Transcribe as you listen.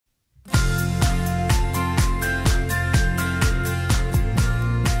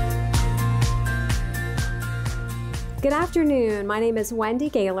Good afternoon. My name is Wendy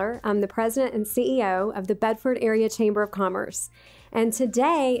Gaylor. I'm the president and CEO of the Bedford Area Chamber of Commerce. And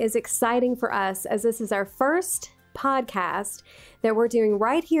today is exciting for us as this is our first podcast that we're doing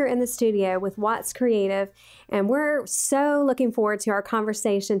right here in the studio with Watts Creative. And we're so looking forward to our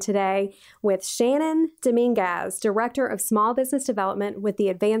conversation today with Shannon Dominguez, Director of Small Business Development with the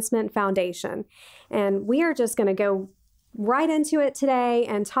Advancement Foundation. And we are just going to go right into it today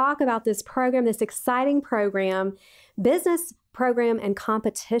and talk about this program, this exciting program, Business Program and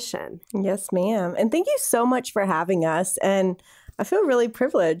Competition. Yes, ma'am. And thank you so much for having us. And I feel really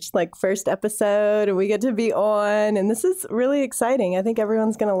privileged, like first episode, and we get to be on, and this is really exciting. I think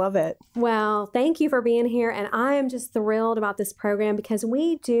everyone's going to love it. Well, thank you for being here. And I am just thrilled about this program because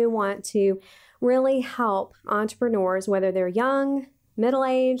we do want to really help entrepreneurs, whether they're young,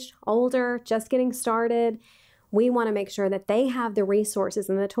 middle-aged, older, just getting started. We want to make sure that they have the resources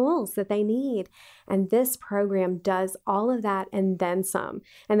and the tools that they need. And this program does all of that and then some.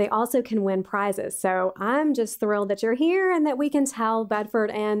 And they also can win prizes. So I'm just thrilled that you're here and that we can tell Bedford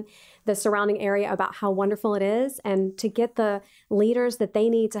and the surrounding area about how wonderful it is and to get the leaders that they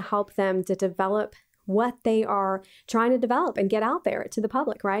need to help them to develop what they are trying to develop and get out there to the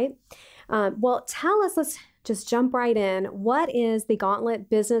public, right? Well, tell us, let's just jump right in. What is the GAUNTLET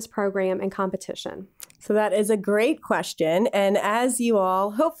Business Program and Competition? So that is a great question. And as you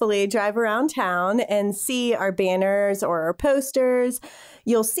all hopefully drive around town and see our banners or our posters,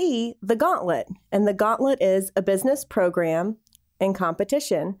 you'll see the Gauntlet. And the Gauntlet is a business program and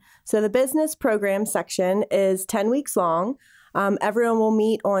competition. So the business program section is 10 weeks long. Everyone will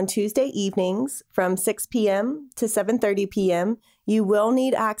meet on Tuesday evenings from 6 p.m. to 7:30 p.m. You will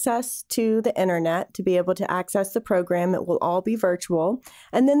need access to the internet to be able to access the program. It will all be virtual.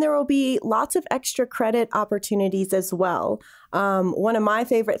 And then there will be lots of extra credit opportunities as well. One of my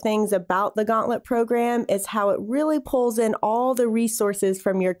favorite things about the Gauntlet program is how it really pulls in all the resources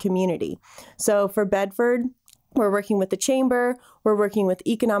from your community. So for Bedford, we're working with the chamber, we're working with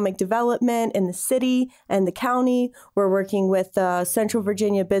economic development in the city and the county, we're working with the Central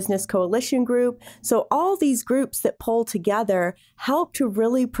Virginia Business Coalition Group. So all these groups that pull together help to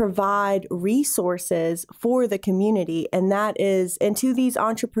really provide resources for the community, and that is into these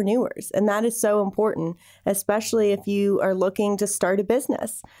entrepreneurs. And that is so important, especially if you are looking to start a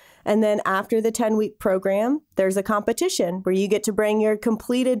business. And then after the 10-week program, there's a competition where you get to bring your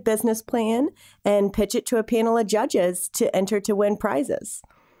completed business plan and pitch it to a panel of judges to enter to win prizes.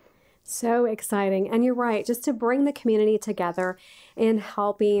 So exciting. And you're right, just to bring the community together in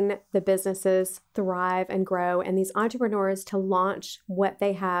helping the businesses thrive and grow and these entrepreneurs to launch what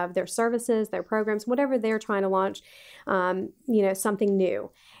they have, their services, their programs, whatever they're trying to launch, something new.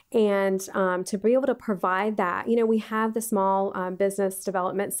 And to be able to provide that, we have the Small Business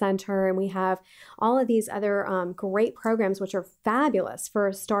Development Center and we have all of these other great programs, which are fabulous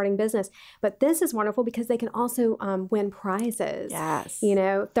for starting business. But this is wonderful because they can also win prizes. Yes.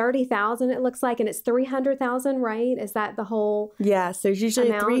 30,000 it looks like, and it's 300,000, right? Is that the whole Yes, there's usually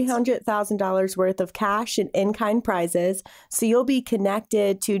 $300,000 worth of cash and in-kind prizes. So you'll be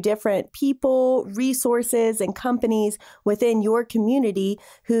connected to different people, resources, and companies within your community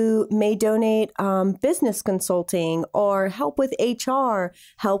who may donate business consulting or help with HR,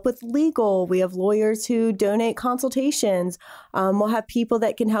 help with legal. We have lawyers who donate consultations. We'll have people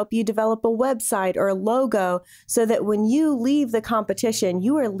that can help you develop a website or a logo so that when you leave the competition,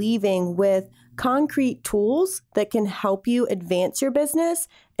 you are leaving with concrete tools that can help you advance your business.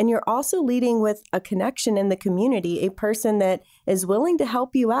 And you're also leading with a connection in the community, a person that is willing to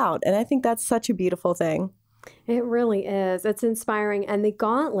help you out. And I think that's such a beautiful thing. It really is. It's inspiring. And the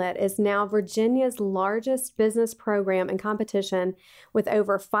Gauntlet is now Virginia's largest business program and competition with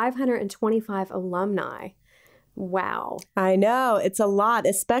over 525 alumni. Wow. I know. It's a lot,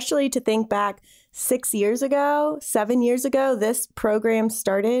 especially to think back 7 years ago, this program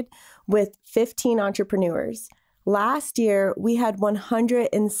started with 15 entrepreneurs. Last year, we had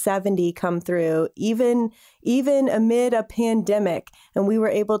 170 come through, even amid a pandemic, and we were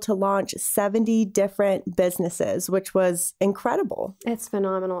able to launch 70 different businesses, which was incredible. It's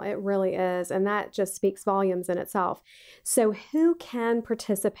phenomenal. It really is. And that just speaks volumes in itself. So who can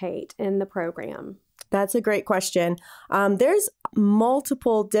participate in the program? That's a great question. There's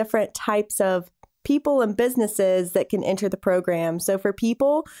multiple different types of people and businesses that can enter the program. So for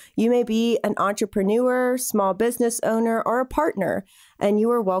people, you may be an entrepreneur, small business owner, or a partner. and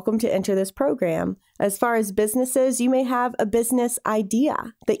you are welcome to enter this program. As far as businesses, you may have a business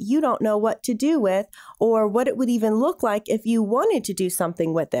idea that you don't know what to do with or what it would even look like if you wanted to do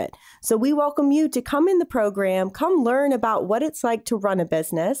something with it. So we welcome you to come in the program, come learn about what it's like to run a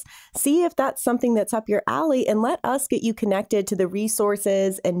business, see if that's something that's up your alley, and let us get you connected to the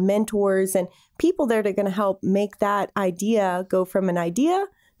resources and mentors and people that are going to help make that idea go from an idea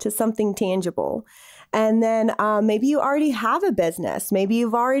to something tangible. And then maybe you already have a business. Maybe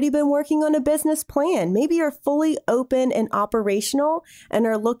you've already been working on a business plan. Maybe you're fully open and operational and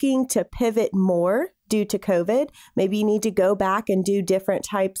are looking to pivot more due to COVID. Maybe you need to go back and do different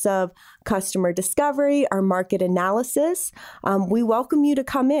types of customer discovery or market analysis. We welcome you to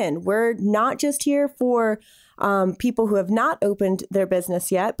come in. We're not just here for people who have not opened their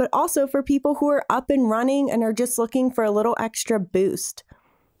business yet, but also for people who are up and running and are just looking for a little extra boost.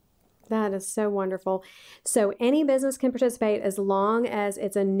 That is so wonderful. So any business can participate as long as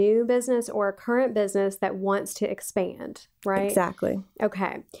it's a new business or a current business that wants to expand, right? Exactly.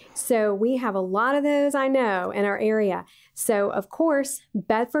 Okay. So we have a lot of those, I know, in our area. So of course,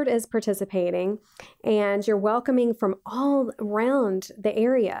 Bedford is participating and you're welcoming from all around the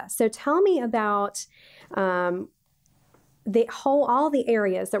area. So tell me about all the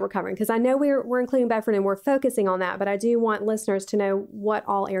areas that we're covering, because I know we're including Bedford and we're focusing on that, but I do want listeners to know what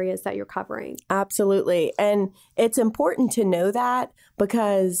all areas that you're covering. Absolutely. And it's important to know that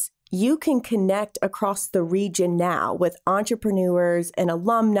because you can connect across the region now with entrepreneurs and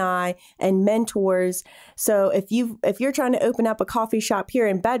alumni and mentors. So if you're trying to open up a coffee shop here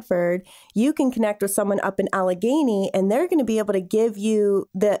in Bedford, you can connect with someone up in Allegheny and they're going to be able to give you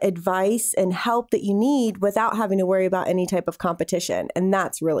the advice and help that you need without having to worry about any type of competition. And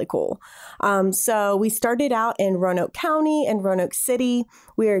that's really cool. So we started out in Roanoke County and Roanoke City.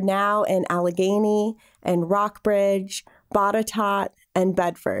 We are now in Allegheny and Rockbridge, Botetourt, and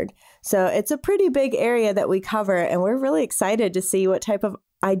Bedford. So it's a pretty big area that we cover, and we're really excited to see what type of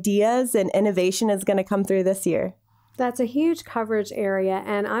ideas and innovation is going to come through this year. That's a huge coverage area,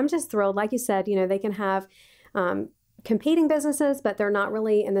 and I'm just thrilled. Like you said, they can have competing businesses, but they're not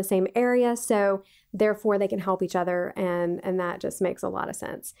really in the same area, so therefore they can help each other, and that just makes a lot of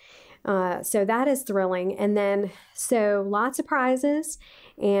sense. So that is thrilling. And then, so lots of prizes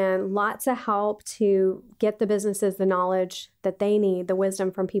and lots of help to get the businesses the knowledge that they need, the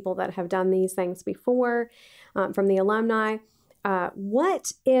wisdom from people that have done these things before, from the alumni.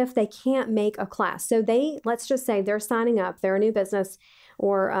 What if they can't make a class? So let's just say they're signing up, they're a new business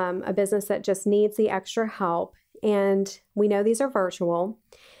or a business that just needs the extra help. And we know these are virtual.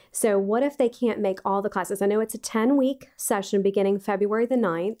 So what if they can't make all the classes? I know it's a 10-week session beginning February the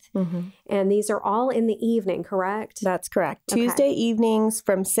 9th, and these are all in the evening, correct? That's correct. Okay. Tuesday evenings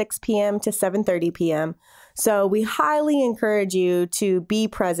from 6 p.m. to 7:30 p.m. So we highly encourage you to be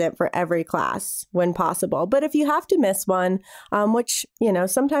present for every class when possible. But if you have to miss one, which,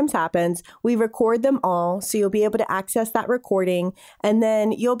 sometimes happens, we record them all. So you'll be able to access that recording and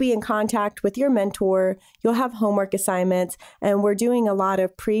then you'll be in contact with your mentor. You'll have homework assignments and we're doing a lot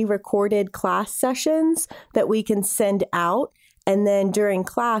of pre-recorded class sessions that we can send out. And then during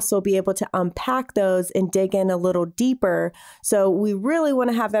class, we'll be able to unpack those and dig in a little deeper. So we really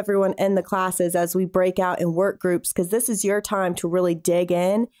want to have everyone in the classes as we break out in work groups, because this is your time to really dig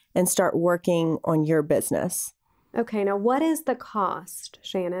in and start working on your business. Okay, now what is the cost,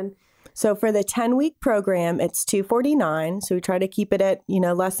 Shannon? So for the 10-week program, it's $249. So we try to keep it at,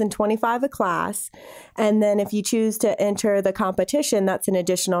 less than $25 a class. And then if you choose to enter the competition, that's an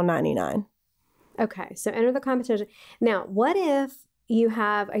additional $99. Okay, so enter the competition. Now, what if you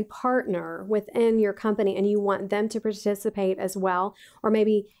have a partner within your company and you want them to participate as well? Or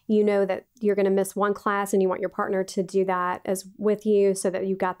maybe that you're going to miss one class and you want your partner to do that as with you so that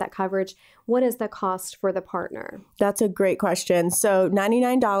you got that coverage. What is the cost for the partner? That's a great question. So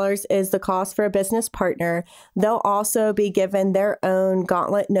 $99 is the cost for a business partner. They'll also be given their own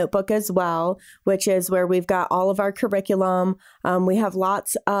Gauntlet notebook as well, which is where we've got all of our curriculum. We have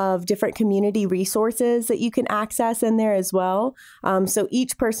lots of different community resources that you can access in there as well. So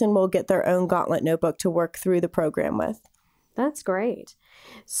each person will get their own Gauntlet notebook to work through the program with. That's great.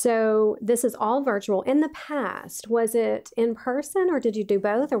 So this is all virtual. In the past, was it in person or did you do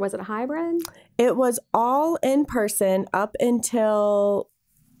both or was it hybrid? It was all in person up until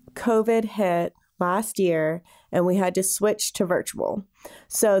COVID hit last year and we had to switch to virtual.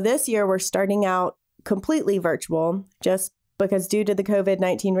 So this year we're starting out completely virtual, just because due to the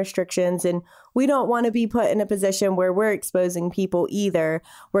COVID-19 restrictions, and we don't want to be put in a position where we're exposing people either,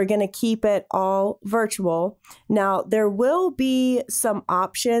 we're going to keep it all virtual. Now, there will be some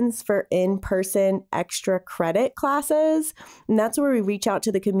options for in-person extra credit classes, and that's where we reach out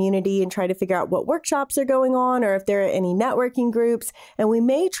to the community and try to figure out what workshops are going on or if there are any networking groups. And we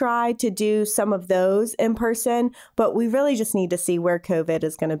may try to do some of those in person, but we really just need to see where COVID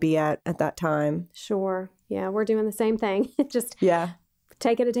is going to be at that time. Sure. Yeah, we're doing the same thing. Just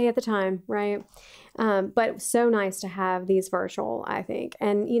take it a day at the time, right? But so nice to have these virtual, I think.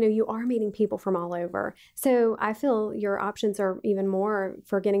 And, you are meeting people from all over. So I feel your options are even more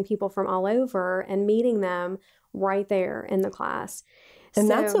for getting people from all over and meeting them right there in the class. And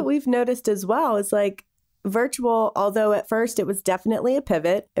that's what we've noticed as well, is like virtual, although at first it was definitely a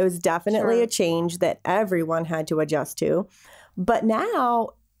pivot, it was definitely a change that everyone had to adjust to. But now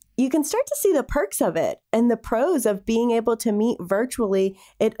you can start to see the perks of it and the pros of being able to meet virtually.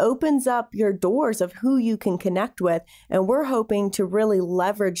 It opens up your doors of who you can connect with. And we're hoping to really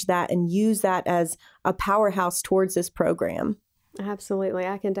leverage that and use that as a powerhouse towards this program. Absolutely.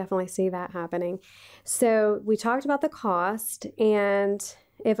 I can definitely see that happening. So we talked about the cost, and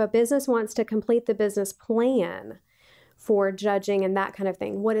if a business wants to complete the business plan for judging and that kind of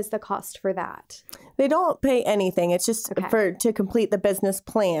thing, what is the cost for that? They don't pay anything. It's just to complete the business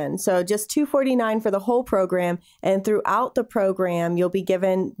plan. So just $249 for the whole program. And throughout the program, you'll be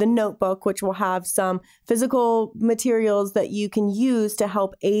given the notebook, which will have some physical materials that you can use to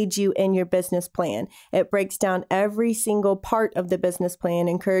help aid you in your business plan. It breaks down every single part of the business plan,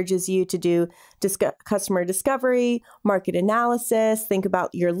 encourages you to do customer discovery, market analysis, think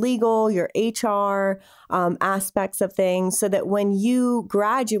about your legal, your HR aspects of things, so that when you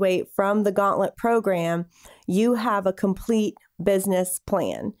graduate from the Gauntlet program, you have a complete business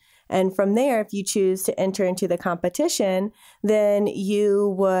plan. And from there, if you choose to enter into the competition, then you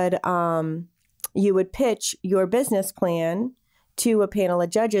would pitch your business plan to a panel of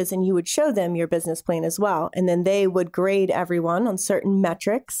judges, and you would show them your business plan as well. And then they would grade everyone on certain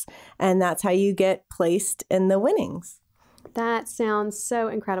metrics, and that's how you get placed in the winnings. That sounds so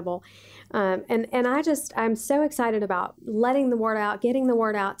incredible. And I'm so excited about letting the word out, getting the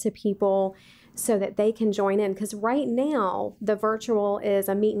word out to people so that they can join in. Because right now, the virtual is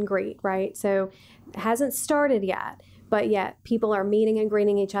a meet and greet, right? So it hasn't started yet, but yet people are meeting and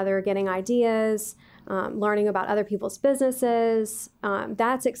greeting each other, getting ideas, learning about other people's businesses.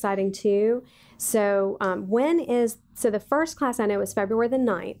 That's exciting too. So the first class I know is February the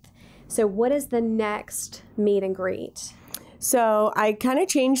 9th. So what is the next meet and greet? So I kind of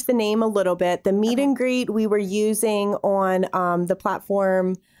changed the name a little bit. The meet and greet we were using on the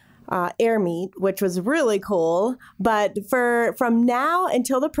platform AirMeet, which was really cool. But from now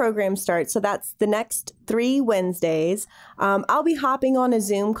until the program starts, so that's the next 3 Wednesdays, I'll be hopping on a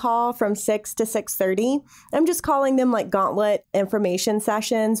Zoom call from 6 to 6:30. I'm just calling them like Gauntlet information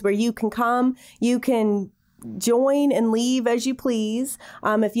sessions, where you can come, you can join and leave as you please.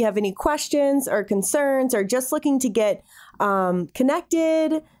 If you have any questions or concerns or just looking to get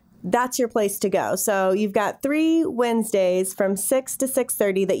connected, that's your place to go. So you've got 3 Wednesdays from 6 to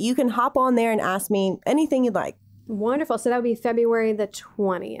 6:30 that you can hop on there and ask me anything you'd like. Wonderful. So that would be February the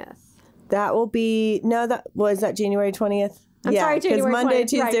 20th. That will be, that January 20th? I'm sorry, January 20th. Monday,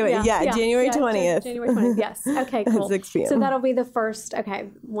 Tuesday, right, January 20th. January 20th, yes. Okay, cool. 6 p.m. So that'll be the first,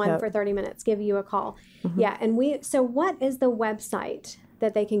 one for 30 minutes, give you a call. Mm-hmm. Yeah, and so what is the website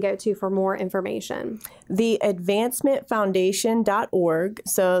that they can go to for more information? The advancementfoundation.org.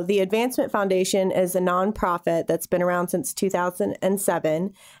 So the Advancement Foundation is a nonprofit that's been around since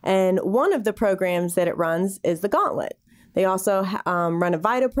 2007. And one of the programs that it runs is the Gauntlet. They also run a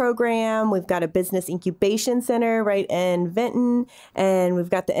VITA program. We've got a business incubation center right in Vinton, and we've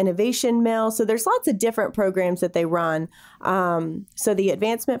got the innovation mill. So there's lots of different programs that they run. So the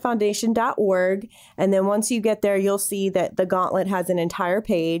advancementfoundation.org. And then once you get there, you'll see that the Gauntlet has an entire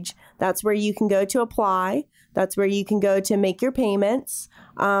page. That's where you can go to apply. That's where you can go to make your payments.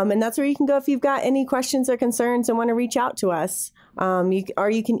 And that's where you can go if you've got any questions or concerns and want to reach out to us. Or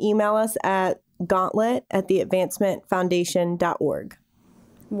you can email us at gauntlet@theadvancementfoundation.org.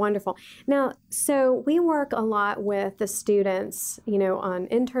 Wonderful. Now, so we work a lot with the students, on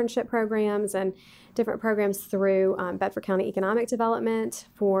internship programs and different programs through Bedford County Economic Development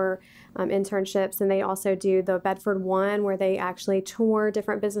for internships. And they also do the Bedford One, where they actually tour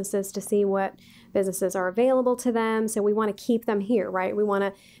different businesses to see what businesses are available to them. So we want to keep them here, right? We want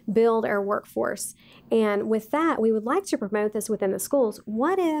to build our workforce. And with that, we would like to promote this within the schools.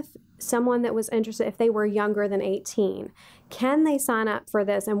 What if someone that was interested, if they were younger than 18, can they sign up for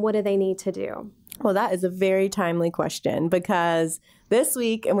this, and what do they need to do? Well, that is a very timely question because this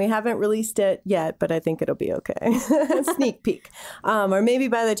week, and we haven't released it yet, but I think it'll be okay. Sneak peek. Or maybe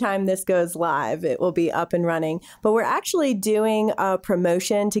by the time this goes live, it will be up and running. But we're actually doing a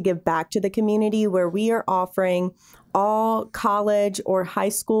promotion to give back to the community where we are offering all college or high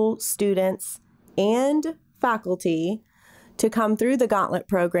school students and faculty to come through the Gauntlet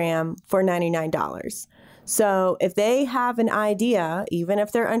program for $99. So if they have an idea, even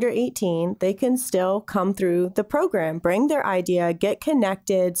if they're under 18, they can still come through the program, bring their idea, get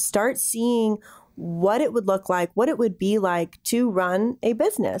connected, start seeing what it would look like, what it would be like to run a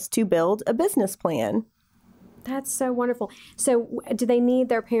business, to build a business plan. That's so wonderful. So do they need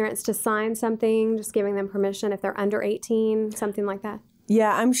their parents to sign something, just giving them permission if they're under 18, something like that?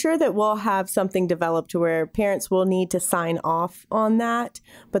 Yeah, I'm sure that we'll have something developed to where parents will need to sign off on that,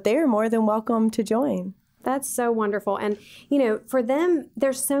 but they are more than welcome to join. That's so wonderful. And, you know, for them,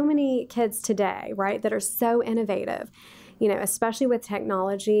 there's so many kids today, right, that are so innovative, you know, especially with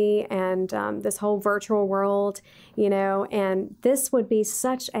technology and this whole virtual world, you know, and this would be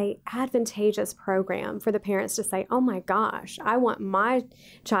such a advantageous program for the parents to say, oh my gosh, I want my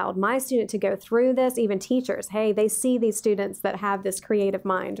child, my student to go through this. Even teachers, hey, they see these students that have this creative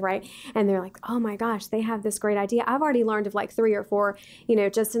mind, right? And they're like, oh my gosh, they have this great idea. I've already learned of like 3 or 4, you know,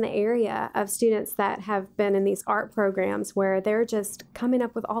 just in the area of students that have been in these art programs where they're just coming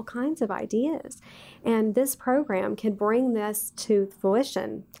up with all kinds of ideas. And this program could bring this to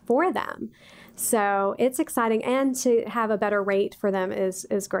fruition for them. So it's exciting, and to have a better rate for them is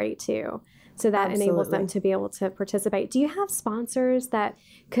great too. So that enables them to be able to participate. Do you have sponsors that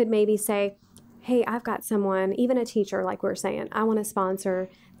could maybe say, hey, I've got someone, even a teacher, like we're saying, I want to sponsor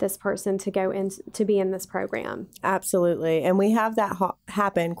this person to go in to be in this program? Absolutely. And we have that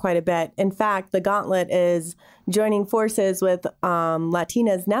happen quite a bit. In fact, the Gauntlet is joining forces with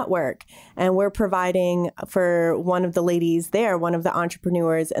Latinas Network, and we're providing for one of the ladies there, one of the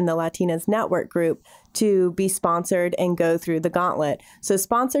entrepreneurs in the Latinas Network group, to be sponsored and go through the Gauntlet. So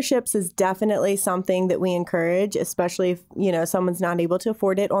sponsorships is definitely something that we encourage, especially if, you know, someone's not able to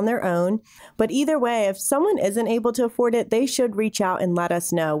afford it on their own. But either way, if someone isn't able to afford it, they should reach out and let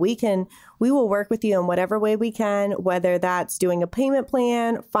us know. We will work with you in whatever way we can, whether that's doing a payment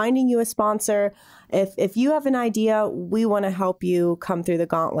plan, finding you a sponsor. If you have an idea, we want to help you come through the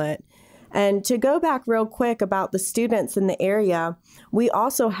Gauntlet. And to go back real quick about the students in the area, we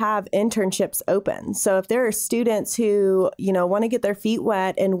also have internships open. So if there are students who, you know, want to get their feet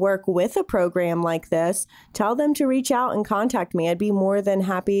wet and work with a program like this, tell them to reach out and contact me. I'd be more than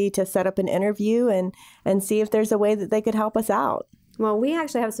happy to set up an interview and see if there's a way that they could help us out. Well, we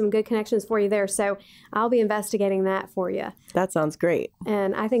actually have some good connections for you there, so I'll be investigating that for you. That sounds great.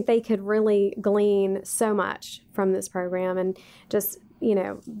 And I think they could really glean so much from this program, and just, you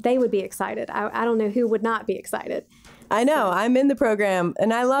know, they would be excited. I don't know who would not be excited. I know. I'm in the program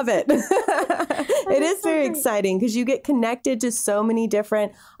and I love it. It is very exciting because you get connected to so many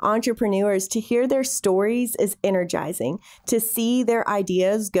different entrepreneurs. To hear their stories is energizing. To see their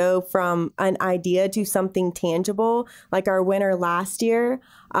ideas go from an idea to something tangible, like our winner last year,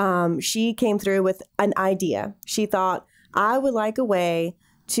 she came through with an idea. She thought, I would like a way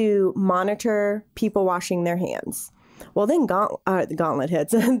to monitor people washing their hands. Well, then the Gauntlet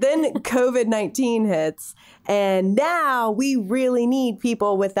hits, and then COVID-19 hits, and now we really need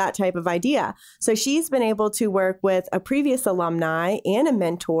people with that type of idea. So she's been able to work with a previous alumni and a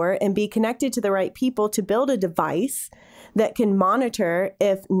mentor and be connected to the right people to build a device that can monitor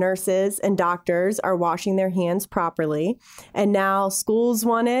if nurses and doctors are washing their hands properly. And now schools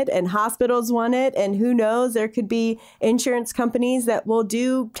want it and hospitals want it. And who knows, there could be insurance companies that will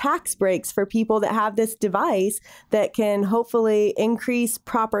do tax breaks for people that have this device that can hopefully increase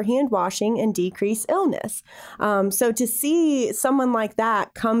proper hand washing and decrease illness. So to see someone like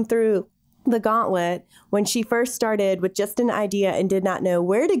that come through the Gauntlet when she first started with just an idea and did not know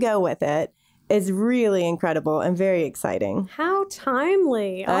where to go with it is really incredible and very exciting. How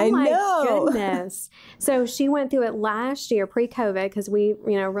timely. Oh, I my know. goodness. So she went through it last year, pre-COVID, because we,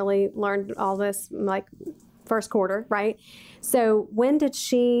 you know, really learned all this like first quarter, right? So when did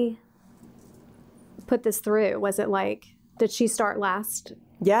she put this through? Was it like, did she start last?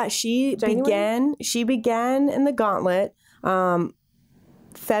 Yeah, she began in the Gauntlet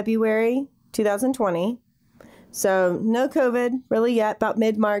February 2020. So no COVID really yet. About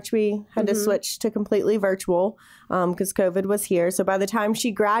mid-March, we had to switch to completely virtual because COVID was here. So by the time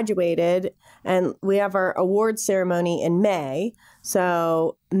she graduated, and we have our awards ceremony in May.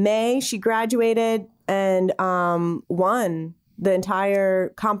 So May, she graduated and won the entire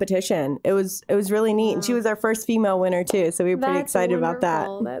competition. It was really neat. Wow. And she was our first female winner too. So we were pretty excited about that.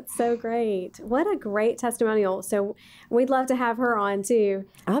 That's so great. What a great testimonial. So we'd love to have her on too.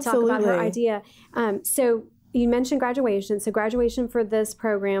 Absolutely. Talk about her idea. So you mentioned graduation. So graduation for this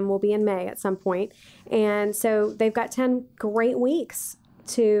program will be in May at some point. And so they've got 10 great weeks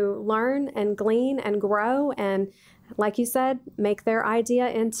to learn and glean and grow and, like you said, make their idea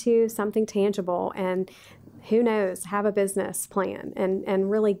into something tangible and, who knows, have a business plan and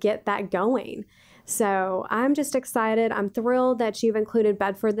really get that going. So I'm just excited. I'm thrilled that you've included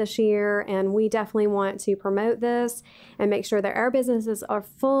Bedford this year, and we definitely want to promote this and make sure that our businesses are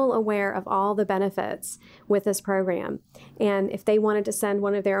full aware of all the benefits with this program. And if they wanted to send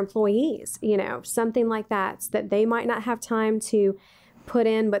one of their employees, something like that they might not have time to put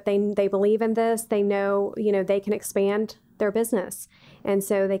in, but they believe in this, they know, they can expand their business. And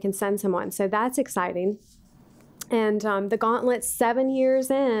so they can send someone. So that's exciting. And the Gauntlet's 7 years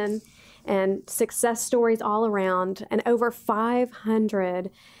in, and success stories all around, and over 500,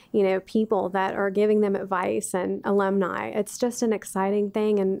 people that are giving them advice and alumni. It's just an exciting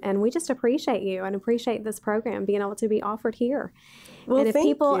thing, and we just appreciate you and appreciate this program being able to be offered here. Well, and if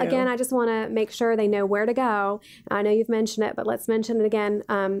people, again, I just want to make sure they know where to go. I know you've mentioned it, but let's mention it again.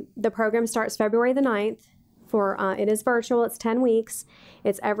 The program starts February the 9th. It is virtual. It's 10 weeks.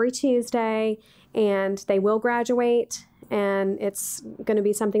 It's every Tuesday, and they will graduate. And it's going to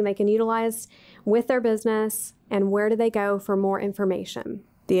be something they can utilize with their business. And where do they go for more information?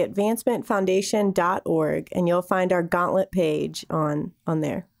 theadvancementfoundation.org, and you'll find our Gauntlet page on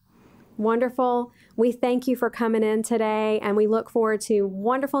there. Wonderful. We thank you for coming in today, and we look forward to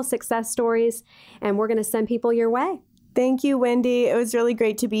wonderful success stories, and we're going to send people your way. Thank you, Wendy. It was really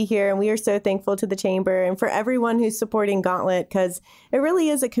great to be here, and we are so thankful to the Chamber and for everyone who's supporting Gauntlet, because it really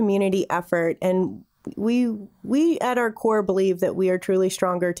is a community effort, and we at our core believe that we are truly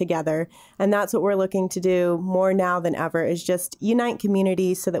stronger together, and that's what we're looking to do more now than ever, is just unite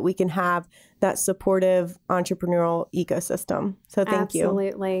communities so that we can have that supportive entrepreneurial ecosystem. So thank you.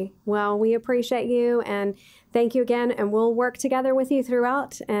 Absolutely. Well, we appreciate you, and thank you again, and we'll work together with you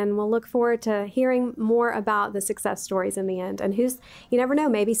throughout, and we'll look forward to hearing more about the success stories in the end. And you never know,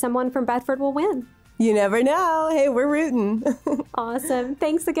 maybe someone from Bedford will win. You never know. Hey, we're rooting. Awesome.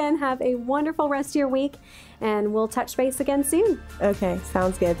 Thanks again. Have a wonderful rest of your week, and we'll touch base again soon. Okay,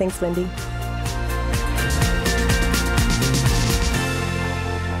 sounds good. Thanks, Wendy.